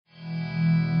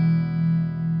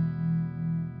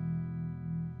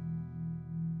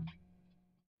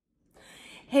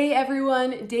Hey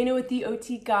everyone, Dana with the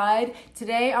OT Guide.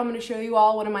 Today I'm going to show you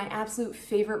all one of my absolute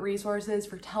favorite resources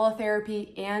for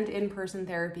teletherapy and in-person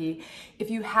therapy. If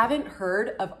you haven't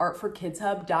heard of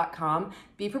artforkidshub.com,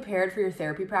 be prepared for your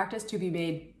therapy practice to be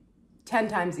made 10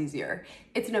 times easier.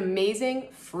 It's an amazing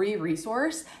free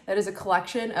resource that is a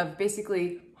collection of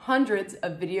basically hundreds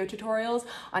of video tutorials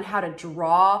on how to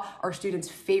draw our students'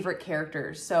 favorite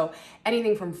characters. So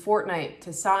anything from Fortnite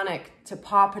to Sonic to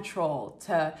Paw Patrol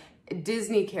to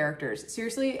Disney characters,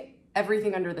 seriously,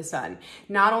 everything under the sun.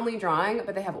 Not only drawing,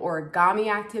 but they have origami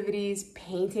activities,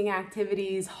 painting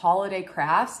activities, holiday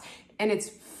crafts, and it's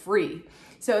free.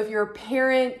 So if you're a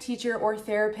parent, teacher, or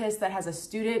therapist that has a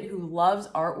student who loves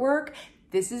artwork,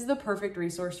 this is the perfect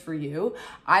resource for you.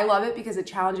 I love it because it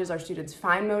challenges our students'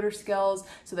 fine motor skills,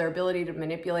 so their ability to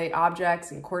manipulate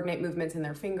objects and coordinate movements in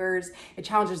their fingers. It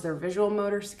challenges their visual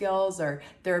motor skills or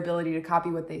their ability to copy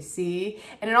what they see.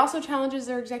 And it also challenges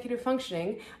their executive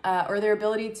functioning or their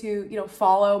ability to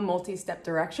follow multi-step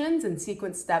directions and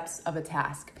sequence steps of a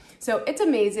task. So it's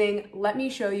amazing. Let me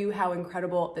show you how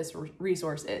incredible this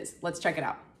resource is. Let's check it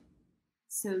out.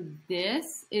 So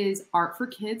this is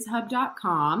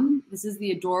artforkidshub.com. This is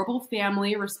the adorable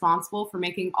family responsible for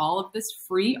making all of this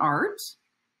free art.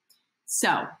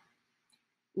 So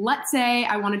let's say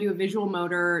I want to do a visual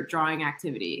motor drawing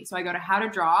activity. So I go to how to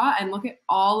draw and look at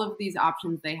all of these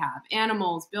options they have.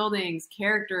 Animals, buildings,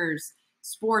 characters,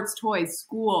 sports, toys,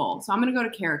 school. So I'm going to go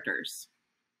to characters.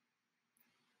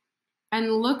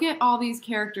 And look at all these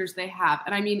characters they have.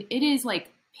 And I mean, it is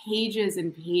like pages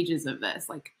and pages of this.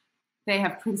 Like, they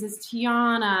have Princess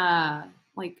Tiana,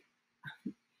 like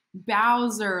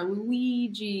Bowser,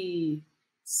 Luigi,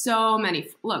 so many.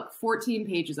 Look, 14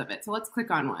 pages of it. So let's click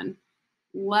on one.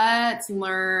 Let's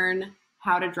learn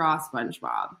how to draw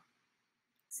SpongeBob.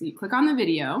 So you click on the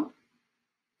video.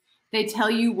 They tell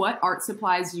you what art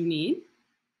supplies you need.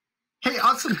 Hey,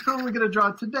 awesome. Who are we going to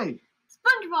draw today?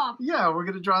 SpongeBob. Yeah, we're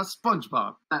going to draw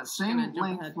SpongeBob. That same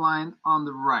length line on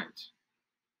the right.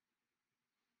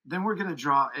 Then we're going to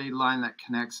draw a line that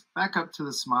connects back up to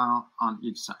the smile on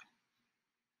each side.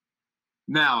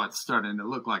 Now it's starting to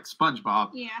look like SpongeBob.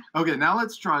 Yeah. Okay, now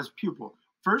let's draw his pupil.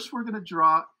 First, we're going to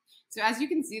draw... So as you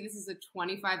can see, this is a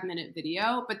 25-minute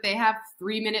video, but they have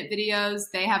 3-minute videos.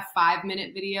 They have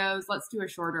 5-minute videos. Let's do a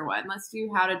shorter one. Let's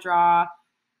do how to draw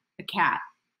a cat.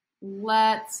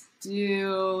 Let's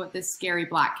do this scary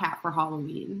black cat for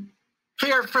Halloween.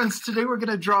 Hey, art friends, today we're going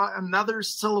to draw another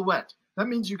silhouette. That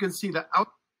means you can see the out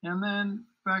and then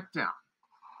back down.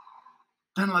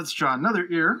 Then let's draw another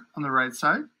ear on the right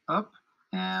side, up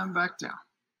and back down.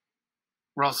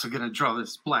 We're also going to draw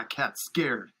this black cat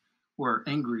scared or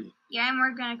angry. Yeah, and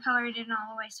we're going to color it in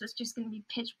all the way, so it's just going to be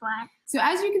pitch black. So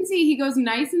as you can see, he goes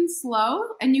nice and slow,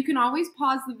 and you can always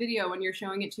pause the video when you're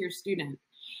showing it to your student.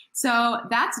 So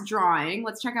that's drawing.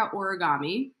 Let's check out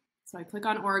origami. So I click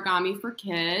on origami for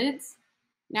kids.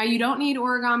 Now you don't need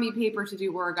origami paper to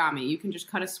do origami. You can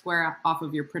just cut a square off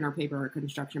of your printer paper or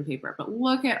construction paper. But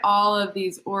look at all of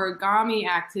these origami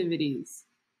activities.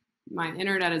 My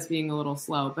internet is being a little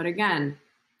slow, but again,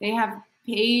 they have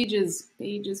pages,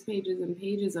 pages, pages, and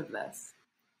pages of this.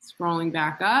 Scrolling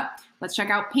back up, let's check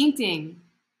out painting.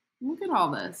 Look at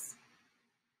all this.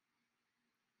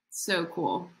 So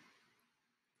cool.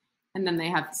 And then they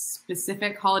have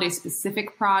specific,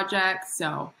 holiday-specific projects.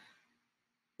 So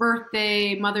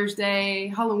birthday, Mother's Day,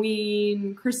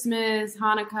 Halloween, Christmas,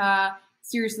 Hanukkah,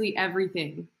 seriously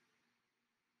everything.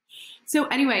 So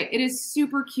anyway, it is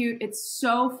super cute. It's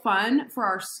so fun for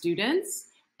our students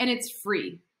and it's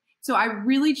free. So I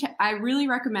really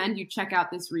recommend you check out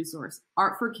this resource,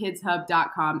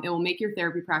 artforkidshub.com. It will make your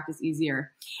therapy practice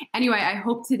easier. Anyway, I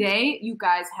hope today you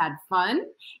guys had fun.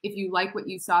 If you like what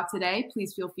you saw today,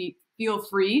 please feel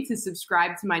free to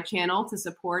subscribe to my channel to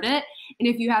support it. And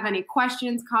if you have any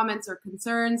questions, comments, or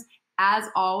concerns, as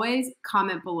always,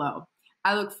 comment below.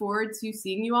 I look forward to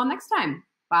seeing you all next time.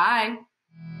 Bye.